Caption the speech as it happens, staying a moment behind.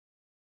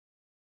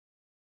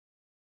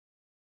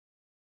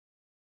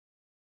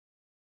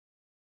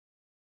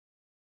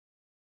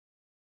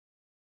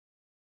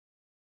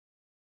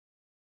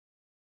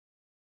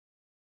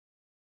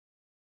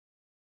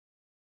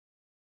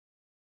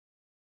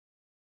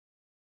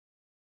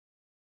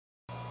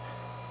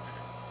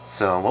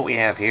So what we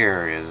have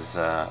here is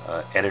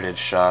an edited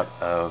shot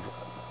of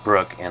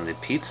Brooke in the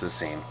pizza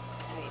scene.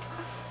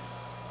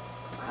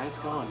 Nice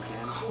going,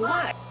 Ken.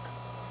 What?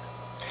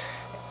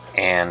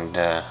 And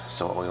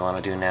so what we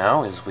want to do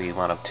now is we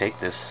want to take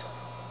this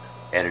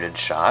edited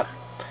shot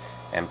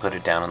and put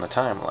it down in the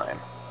timeline.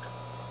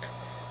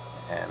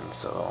 And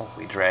so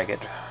we drag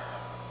it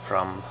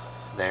from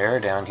there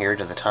down here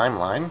to the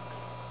timeline.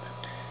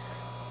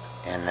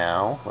 And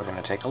now we're going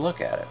to take a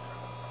look at it.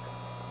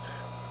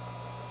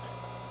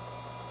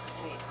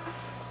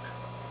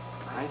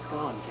 Nice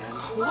going, Ken.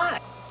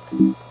 What?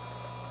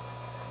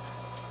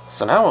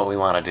 So now what we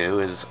want to do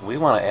is we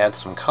want to add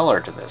some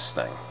color to this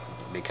thing,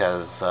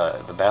 because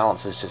the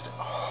balance is just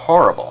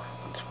horrible.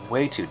 It's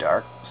way too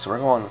dark. So we're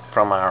going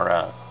from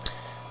our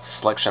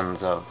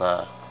selections of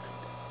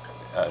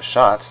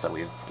shots that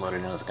we've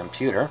loaded into the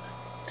computer,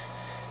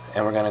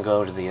 and we're going to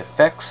go to the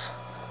effects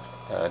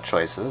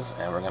choices,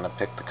 and we're going to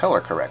pick the color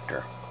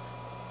corrector,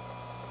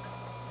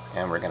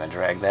 and we're going to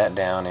drag that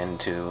down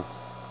into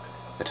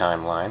the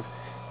timeline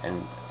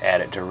and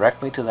add it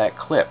directly to that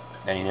clip,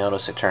 and you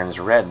notice it turns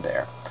red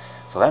there.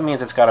 So that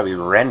means it's got to be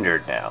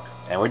rendered now,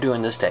 and we're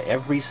doing this to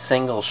every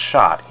single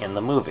shot in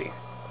the movie.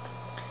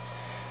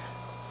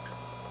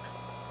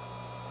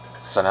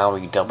 So now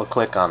we double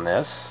click on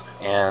this,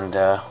 and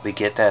we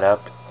get that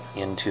up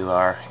into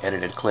our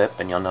edited clip,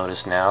 and you'll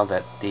notice now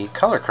that the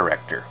color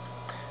corrector,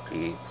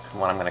 the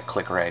one I'm going to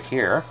click right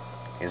here,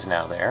 is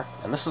now there.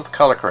 And this is the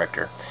color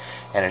corrector,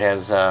 and it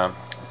has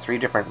 3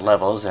 different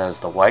levels. It has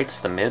the whites,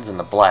 the mids, and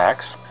the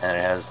blacks, and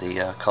it has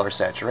the color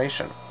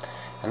saturation.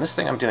 And this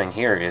thing I'm doing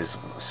here is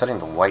setting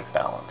the white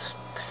balance.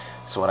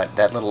 So when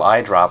that little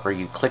eyedropper,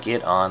 you click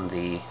it on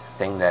the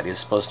thing that is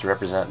supposed to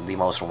represent the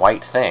most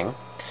white thing,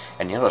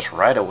 and you notice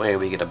right away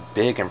we get a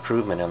big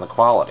improvement in the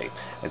quality.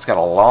 It's got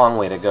a long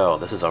way to go.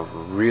 This is a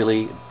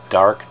really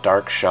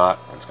dark shot.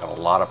 It's got a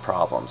lot of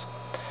problems.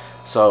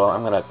 So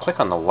I'm going to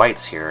click on the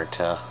whites here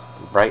to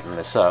brighten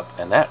this up,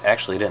 and that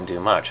actually didn't do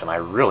much, and I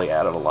really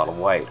added a lot of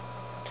white.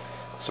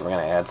 So we're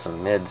going to add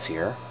some mids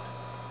here,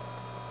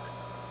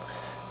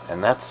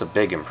 and that's a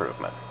big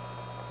improvement.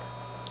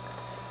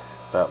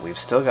 But we've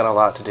still got a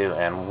lot to do,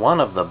 and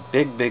one of the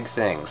big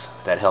things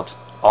that helps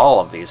all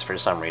of these for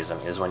some reason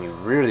is when you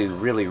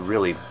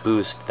really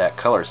boost that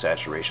color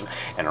saturation,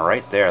 and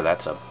right there,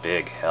 that's a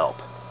big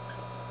help.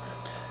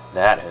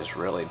 That has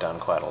really done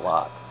quite a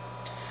lot.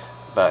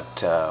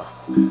 But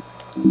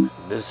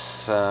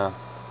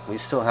we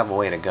still have a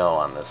way to go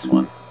on this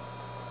one.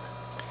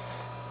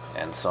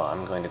 And so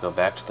I'm going to go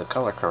back to the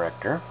color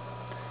corrector.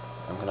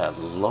 I'm going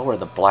to lower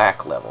the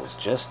black levels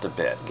just a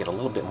bit, get a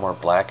little bit more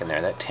black in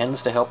there. That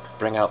tends to help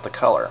bring out the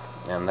color,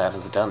 and that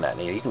has done that.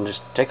 Now you can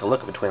just take a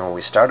look between where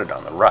we started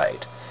on the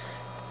right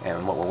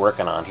and what we're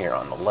working on here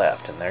on the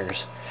left, and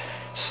there's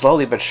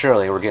slowly but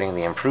surely we're getting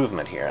the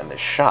improvement here in this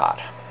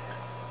shot.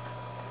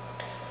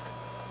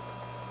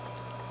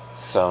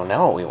 So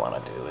now what we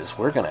want to do is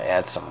we're going to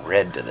add some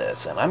red to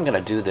this, and I'm going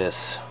to do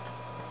this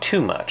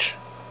too much,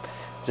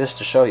 just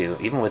to show you,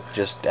 even with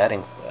just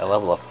adding a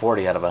level of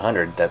 40 out of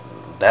 100,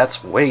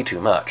 that's way too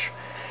much.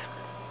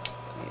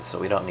 So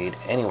we don't need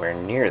anywhere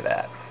near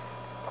that.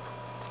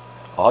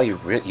 You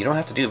don't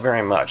have to do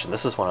very much, and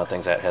this is one of the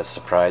things that has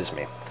surprised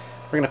me.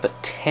 We're going to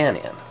put 10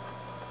 in,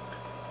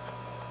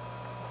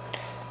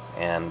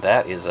 and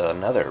that is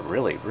another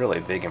really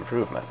big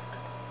improvement.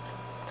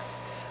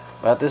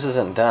 But this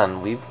isn't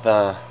done. We're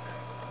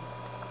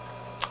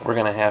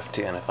going to have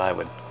to, and if I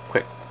would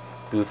quit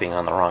goofing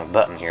on the wrong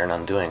button here and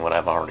undoing what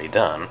I've already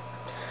done.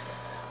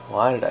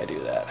 Why did I do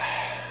that?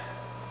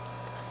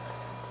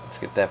 Let's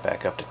get that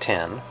back up to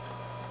 10.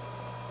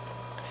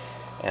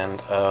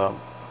 And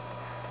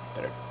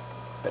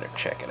better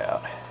check it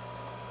out.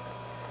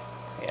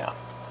 Yeah.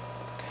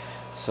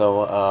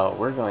 So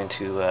we're going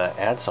to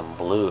add some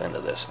blue into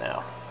this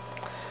now.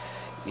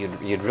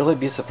 You'd really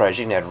be surprised.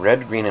 You can add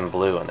red, green, and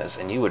blue in this,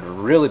 and you would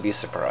really be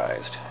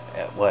surprised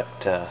at what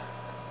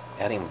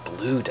adding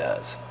blue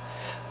does.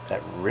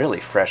 That really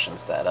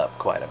freshens that up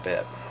quite a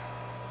bit.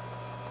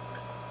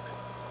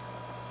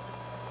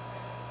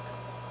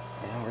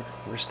 And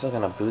we're still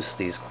going to boost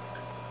these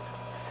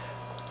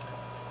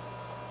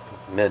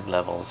mid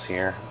levels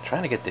here. I'm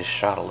trying to get this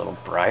shot a little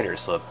brighter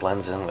so it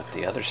blends in with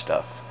the other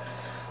stuff.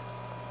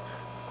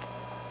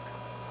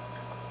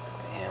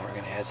 And we're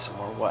going to add some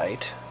more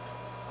white.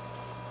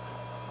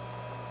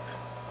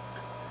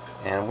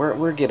 And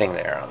we're getting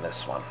there on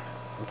this one.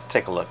 Let's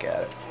take a look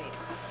at it.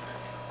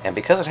 And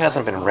because it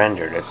hasn't been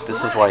rendered,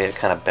 this is why it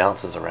kind of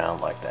bounces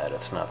around like that.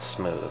 It's not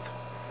smooth.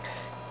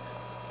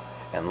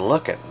 And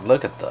look at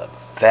the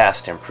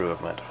vast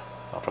improvement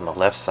from the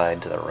left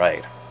side to the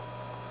right.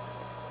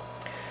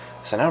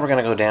 So now we're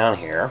going to go down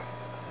here,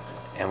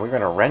 and we're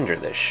going to render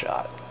this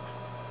shot.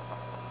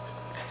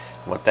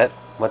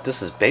 What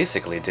this is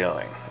basically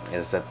doing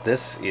is that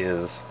this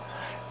is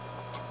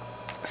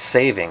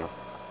saving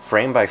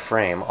frame by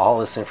frame all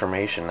this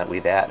information that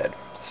we've added.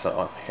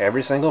 So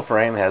every single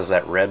frame has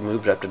that red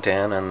moved up to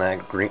 10 and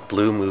that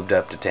blue moved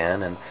up to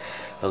 10, and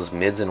those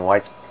mids and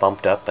whites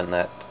bumped up, and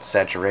that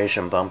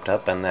saturation bumped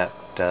up, and that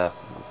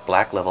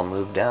black level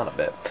moved down a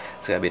bit.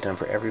 It's got to be done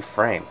for every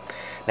frame.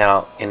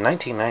 Now, in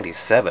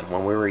 1997,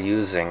 when we were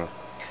using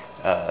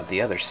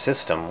the other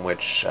system,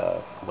 which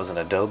was an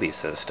Adobe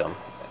system,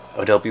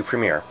 Adobe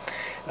Premiere,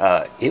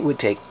 it would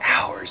take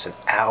hours and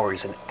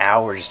hours and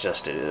hours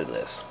just to do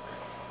this.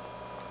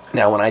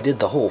 Now, when I did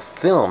the whole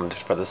film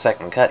for the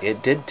second cut,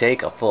 it did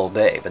take a full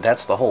day, but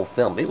that's the whole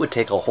film. It would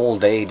take a whole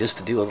day just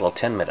to do a little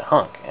 10-minute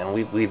hunk, and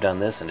we've done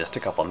this in just a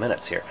couple of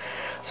minutes here.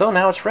 So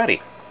now it's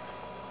ready.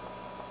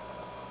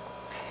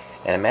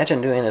 And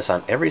imagine doing this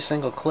on every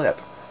single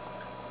clip.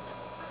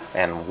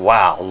 And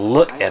wow,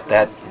 look at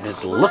that,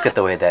 just look at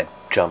the way that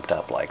jumped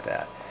up like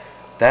that.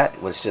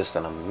 That was just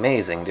an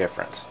amazing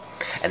difference.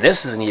 And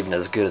this isn't even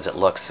as good as it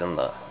looks in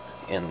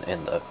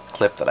the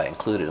clip that I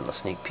included in the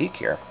sneak peek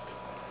here.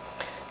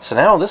 So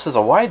now this is a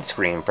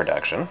widescreen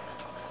production.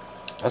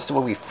 That's the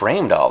way we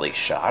framed all these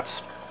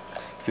shots.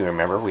 If you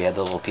remember, we had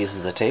the little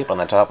pieces of tape on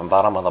the top and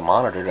bottom of the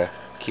monitor to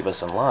keep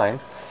us in line.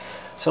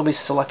 So we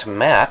select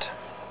matte,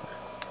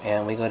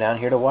 and we go down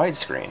here to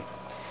widescreen.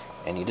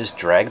 And you just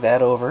drag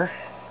that over,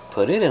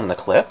 put it in the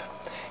clip.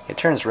 It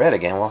turns red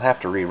again. We'll have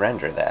to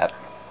re-render that.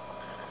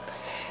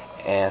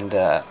 And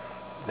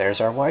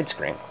there's our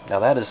widescreen. Now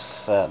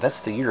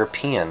that's the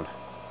European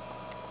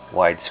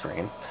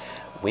widescreen.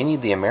 We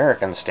need the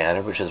American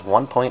standard, which is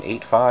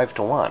 1.85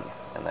 to 1.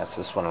 And that's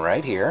this one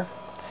right here.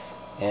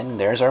 And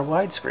there's our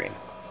widescreen.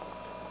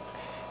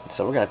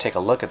 So we're going to take a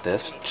look at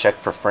this, check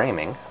for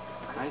framing.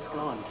 Nice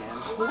going, Ken.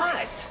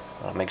 What?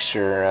 I'll make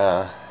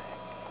sure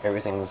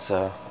everything's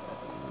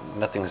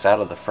nothing's out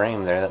of the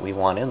frame there that we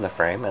want in the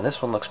frame. And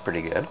this one looks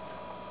pretty good.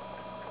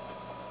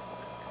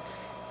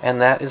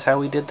 And that is how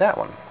we did that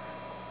one.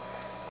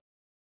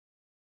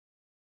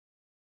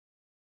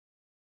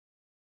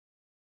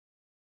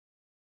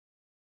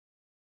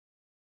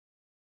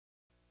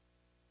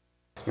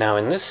 Now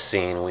in this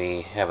scene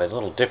we have a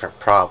little different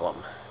problem,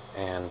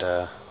 and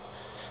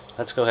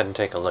let's go ahead and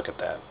take a look at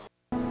that.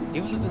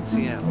 You lived in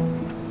Seattle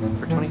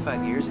for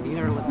 25 years and you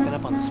never been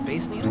up on the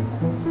Space Needle?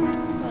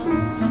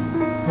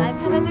 Well, I've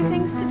had other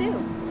things to do.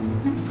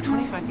 For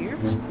 25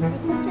 years?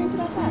 What's so strange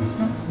about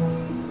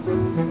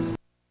that?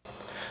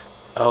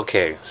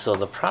 Okay, so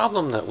the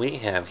problem that we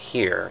have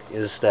here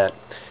is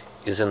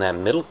in that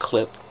middle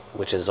clip,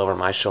 which is over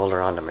my shoulder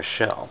onto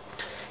Michelle,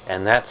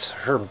 and that's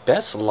her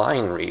best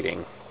line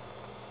reading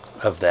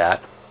of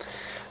that,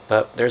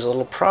 but there's a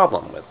little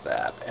problem with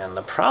that, and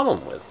the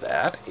problem with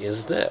that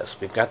is this.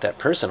 We've got that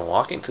person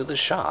walking through the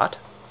shot,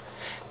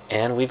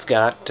 and we've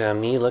got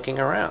me looking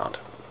around.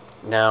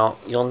 Now,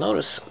 you'll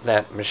notice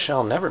that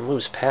Michelle never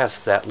moves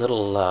past that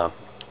little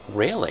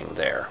railing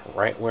there,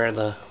 right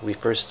where we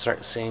first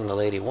start seeing the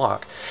lady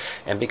walk,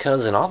 and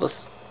because in all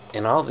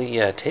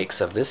the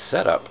takes of this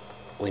setup,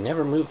 we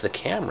never move the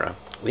camera,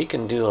 we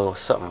can do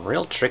something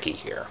real tricky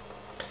here.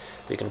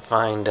 We can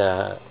find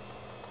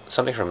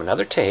something from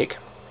another take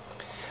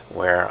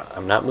where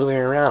I'm not moving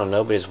around and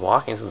nobody's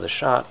walking through the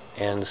shot,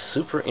 and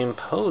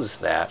superimpose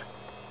that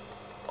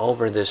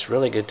over this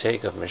really good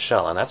take of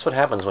Michelle. And that's what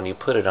happens when you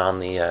put it on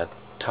the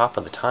top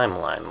of the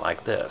timeline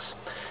like this.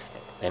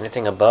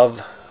 Anything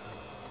above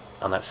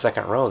on that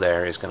second row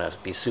there is going to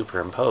be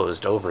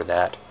superimposed over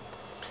that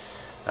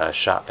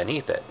shot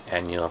beneath it.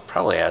 And you're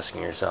probably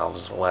asking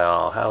yourselves,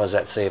 well, how does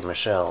that save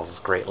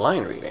Michelle's great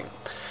line reading?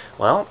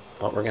 Well,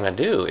 what we're going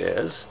to do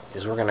is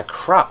we're going to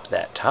crop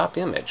that top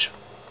image.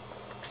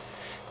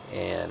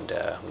 And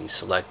we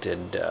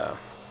selected the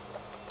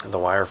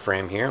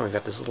wireframe here, and we've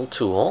got this little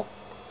tool.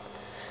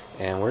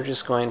 And we're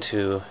just going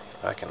to,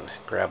 if I can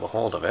grab a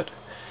hold of it,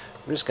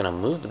 we're just going to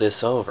move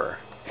this over,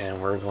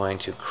 and we're going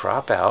to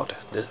crop out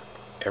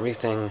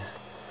everything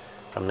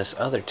from this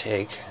other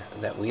take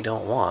that we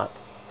don't want,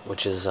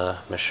 which is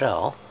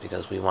Michelle,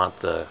 because we want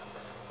the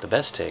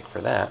best take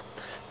for that.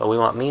 But we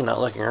want me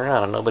not looking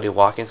around and nobody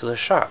walking through the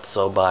shot.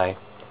 So by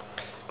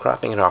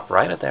cropping it off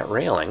right at that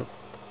railing,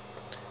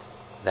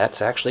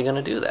 that's actually going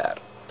to do that.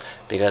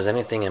 Because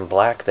anything in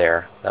black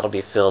there, that'll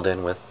be filled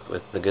in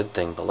with the good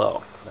thing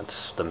below.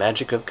 That's the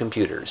magic of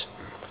computers.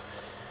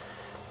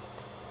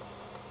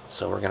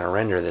 So we're going to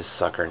render this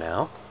sucker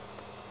now.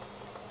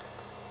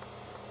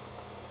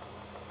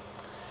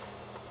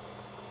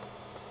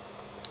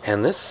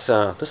 And this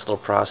little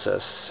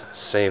process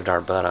saved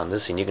our butt on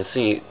this scene. You can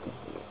see,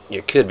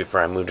 you could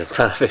before I moved in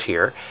front of it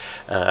here,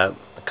 a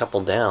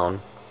couple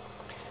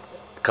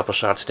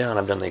shots down,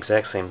 I've done the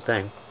exact same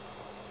thing.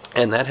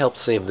 And that helped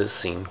save this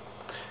scene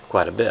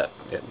quite a bit.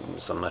 It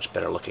was a much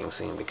better looking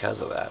scene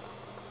because of that.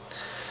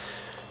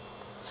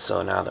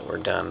 So now that we're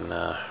done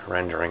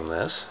rendering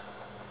this,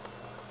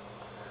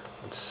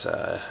 let's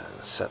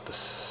set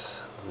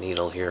this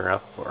needle here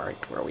up right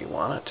where we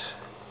want it.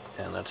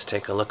 And let's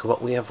take a look at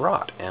what we have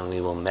wrought. And we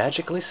will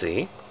magically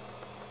see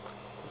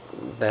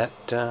that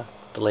the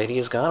lady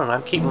is gone and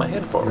I'm keeping my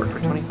head forward. For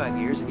 25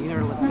 years and you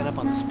never been up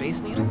on the Space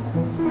Needle?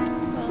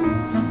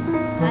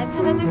 Well, I've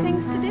had other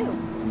things to do.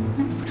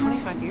 For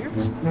 25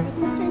 years? What's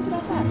so strange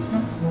about that?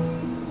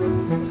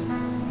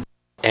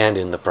 And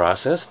in the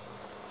process,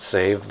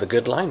 save the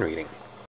good line reading.